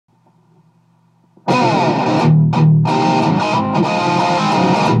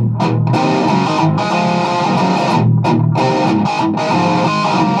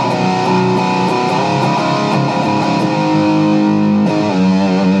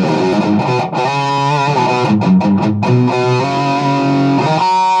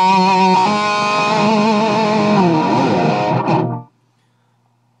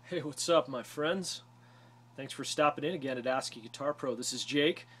up, my friends? Thanks for stopping in again at ASCII Guitar Pro. This is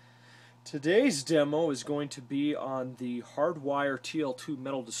Jake. Today's demo is going to be on the Hardwire TL-2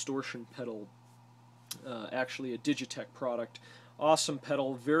 metal distortion pedal. Actually a Digitech product. Awesome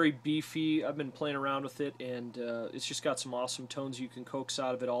pedal, very beefy. I've been playing around with it, and it's just got some awesome tones you can coax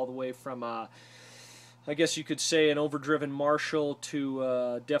out of it, all the way from I guess you could say an overdriven Marshall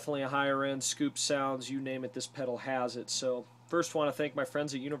to definitely a higher end scoop sounds. You name it, this pedal has it. So first, want to thank my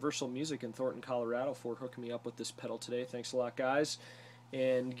friends at Universal Music in Thornton, Colorado for hooking me up with this pedal today. Thanks a lot, guys.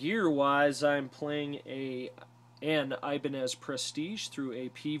 And gear-wise, I'm playing an Ibanez Prestige through a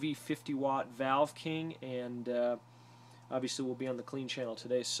PV 50-watt Valve King, and obviously we'll be on the clean channel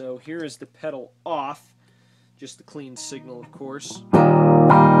today. So here is the pedal off, just the clean signal, of course.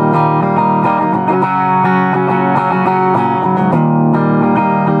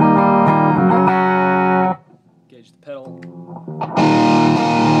 Gauge the pedal.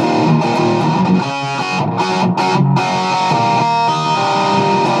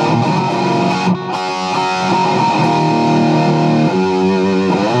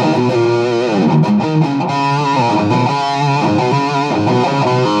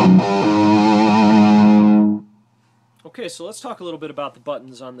 Okay, so let's talk a little bit about the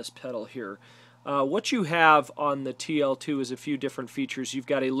buttons on this pedal here. What you have on the TL-2 is a few different features. You've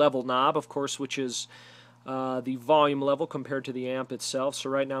got a level knob, of course, which is the volume level compared to the amp itself.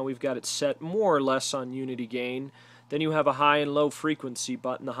 So right now we've got it set more or less on unity gain. Then you have a high and low frequency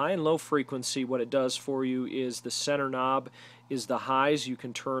button. The high and low frequency, what it does for you is the center knob is the highs you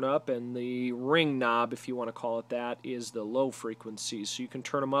can turn up, and the ring knob, if you want to call it that, is the low frequencies. So you can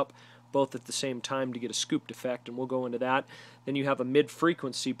turn them up both at the same time to get a scooped effect, and we'll go into that. Then you have a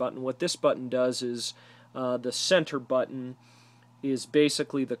mid-frequency button. What this button does is the center button is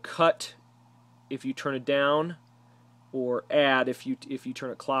basically the cut if you turn it down, or add if you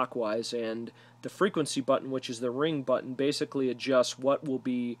turn it clockwise, and the frequency button, which is the ring button, basically adjusts what will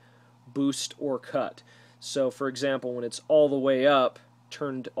be boost or cut. So for example, when it's all the way up,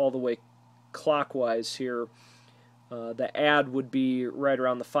 turned all the way clockwise here, the add would be right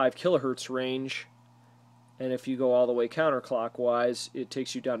around the 5 kilohertz range, and if you go all the way counterclockwise, it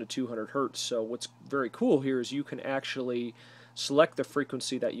takes you down to 200 hertz. So what's very cool here is you can actually select the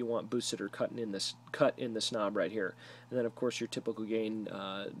frequency that you want boosted or cut in this knob right here, and then of course your typical gain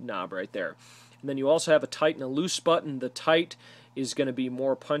knob right there. And then you also have a tight and a loose button. The tight is going to be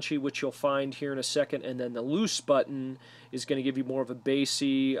more punchy, which you'll find here in a second, and then the loose button is going to give you more of a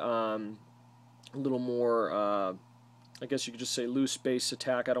bassy, a little more I guess you could just say loose bass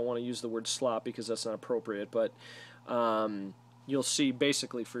attack. I don't want to use the word slop because that's not appropriate, but you'll see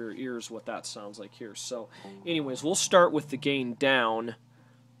basically for your ears what that sounds like here. So anyways, we'll start with the gain down,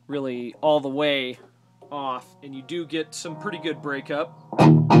 really all the way off, and you do get some pretty good breakup.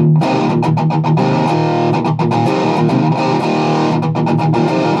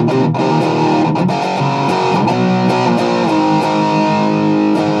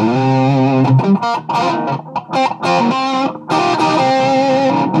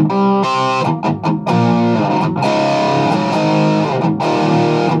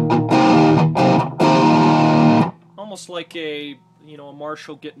 Almost like a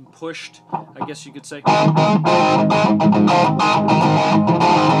Marshall getting pushed, I guess you could say.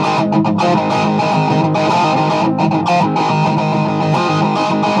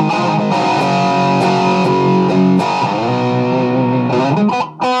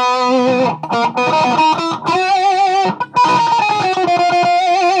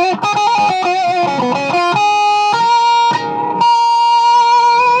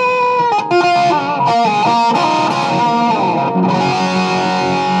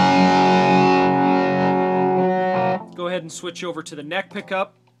 Go ahead and switch over to the neck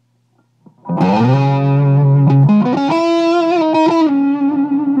pickup.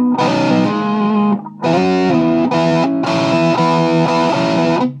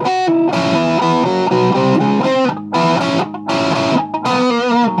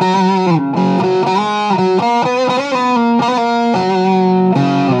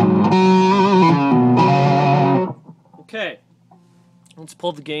 Okay, let's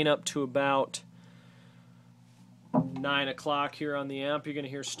pull the gain up to about 9 o'clock here on the amp. You're going to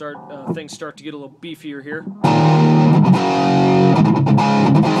hear things start to get a little beefier here.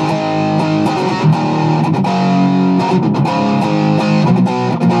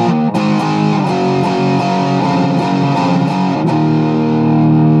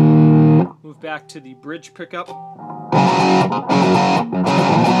 Move back to the bridge pickup.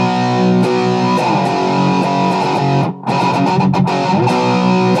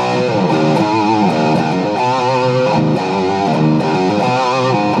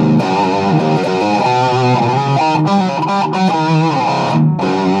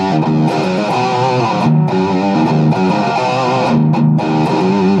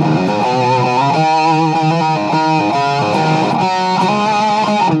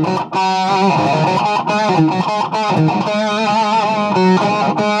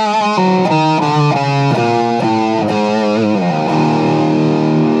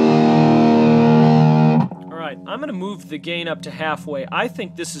 the gain up to halfway. I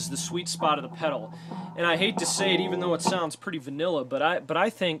think this is the sweet spot of the pedal. And I hate to say it, even though it sounds pretty vanilla, but I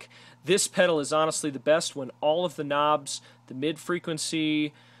think this pedal is honestly the best when all of the knobs, the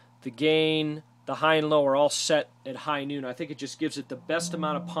mid-frequency, the gain, the high and low are all set at high noon. I think it just gives it the best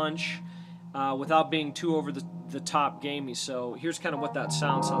amount of punch without being too over the top gamey. So here's kind of what that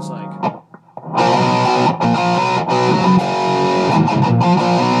sounds like.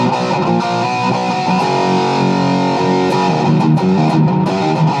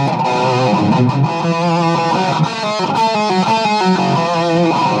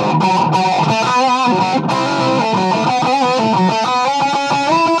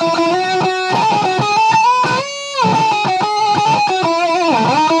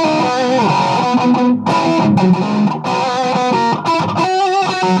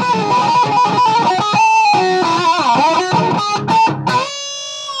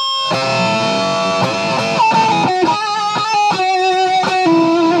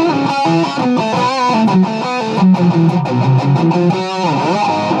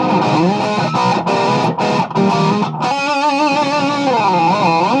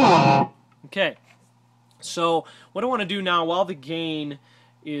 Okay, so what I want to do now, while the gain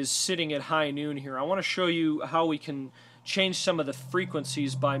is sitting at high noon here, I want to show you how we can change some of the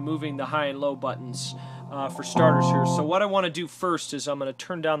frequencies by moving the high and low buttons for starters here. So what I want to do first is I'm going to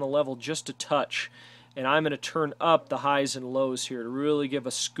turn down the level just a touch, and I'm going to turn up the highs and lows here to really give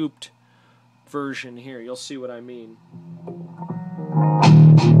a scooped version here. You'll see what I mean.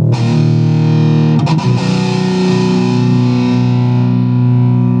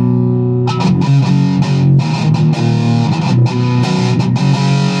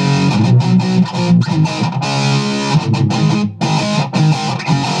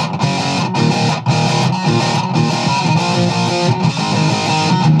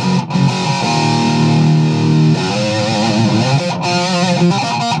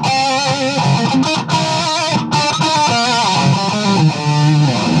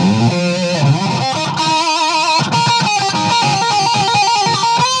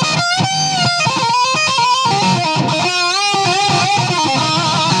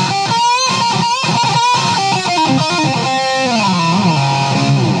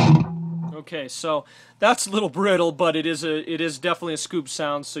 Okay, so that's a little brittle, but it is definitely a scoop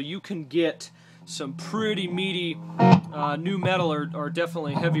sound, so you can get some pretty meaty new metal or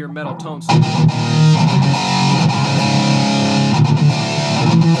definitely heavier metal tones.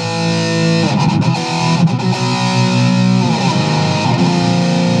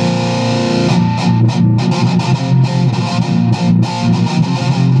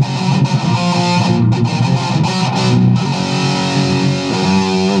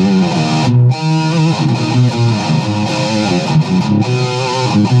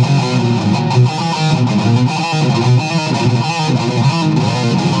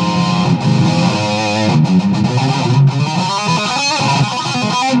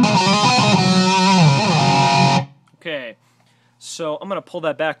 Okay, so I'm going to pull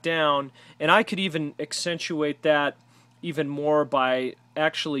that back down, and I could even accentuate that even more by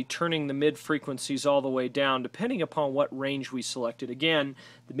actually turning the mid frequencies all the way down, depending upon what range we selected. Again,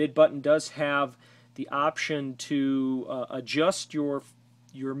 the mid button does have the option to adjust your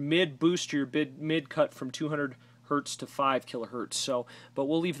mid boost, your mid cut from 200 hertz to 5 kilohertz. So, but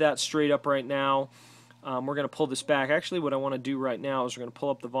we'll leave that straight up right now. We're going to pull this back. Actually, what I want to do right now is we're going to pull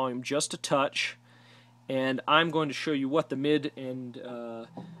up the volume just a touch, and I'm going to show you what the mid and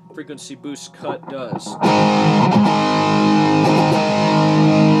frequency boost cut does.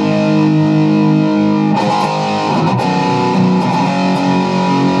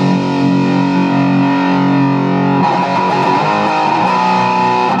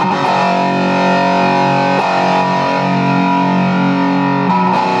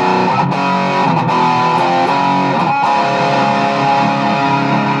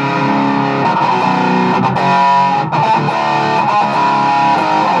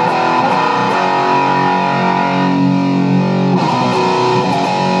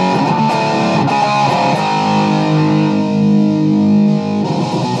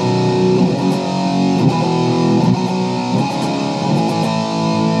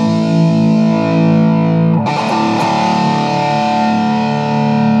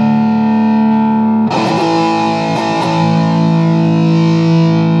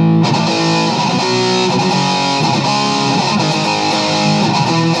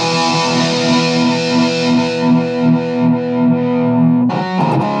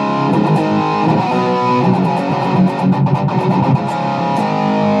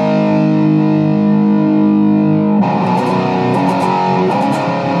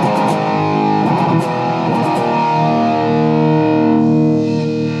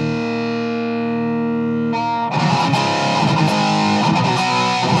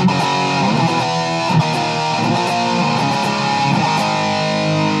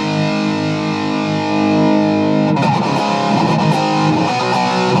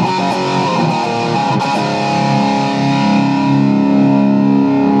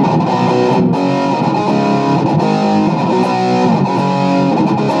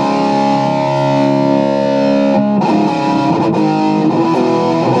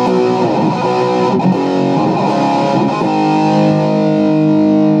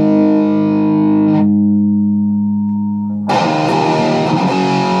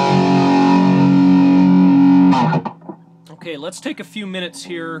 let's take a few minutes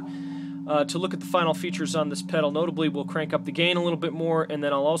here to look at the final features on this pedal. Notably, we'll crank up the gain a little bit more, and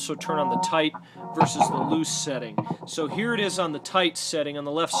then I'll also turn on the tight versus the loose setting. So here it is on the tight setting on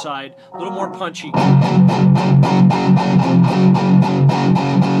the left side, a little more punchy. Go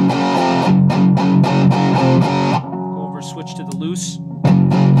over, switch to the loose.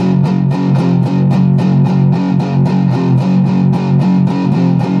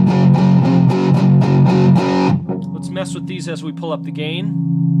 Let's mess with these as we pull up the gain.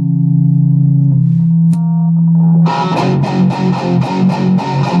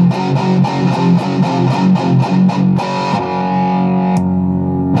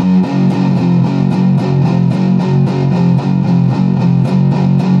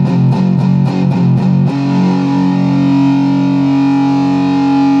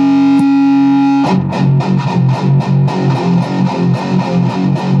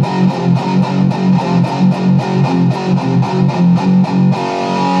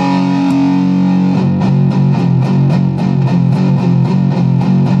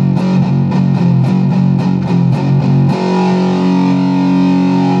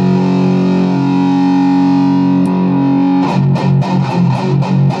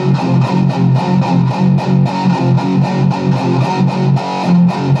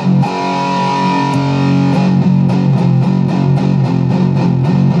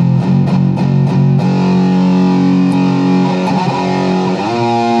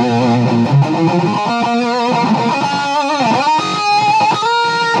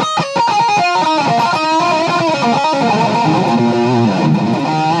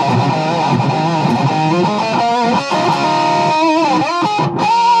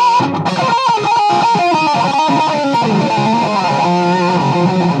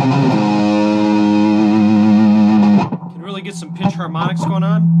 Get some pinch harmonics going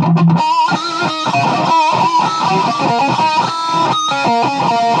on.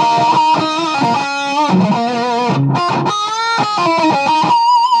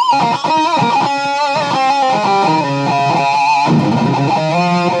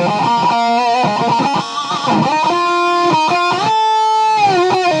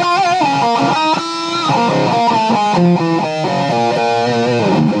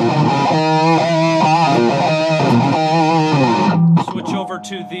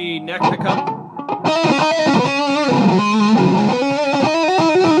 To the neck pickup.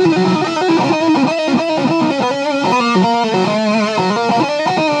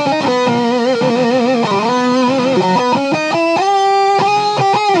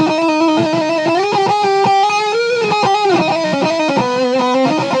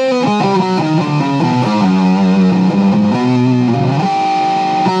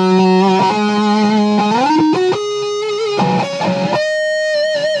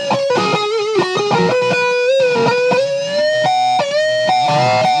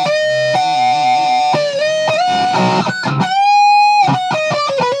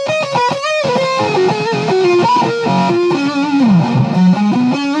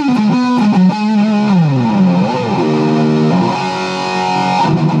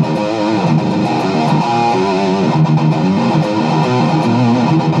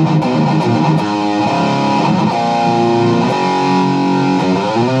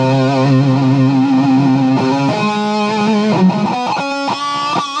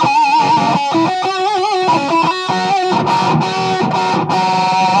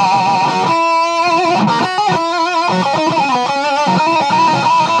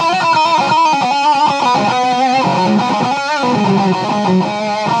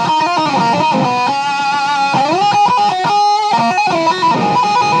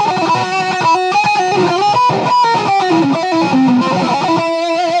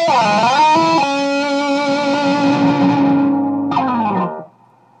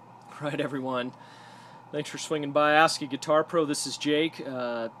 Right, everyone. Thanks for swinging by Ask a Guitar Pro. This is Jake.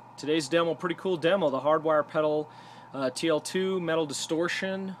 Today's demo, pretty cool demo. The Hardwire pedal, TL-2, metal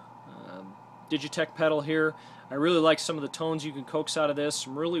distortion, Digitech pedal here. I really like some of the tones you can coax out of this.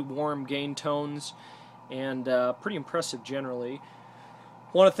 Some really warm gain tones, and pretty impressive generally.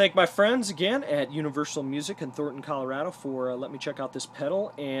 I want to thank my friends again at Universal Music in Thornton, Colorado for letting me check out this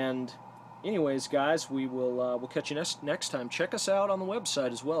pedal. And anyways, guys, we'll catch you next time. Check us out on the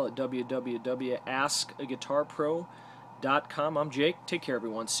website as well at www.askaguitarpro.com. I'm Jake. Take care,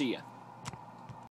 everyone. See ya.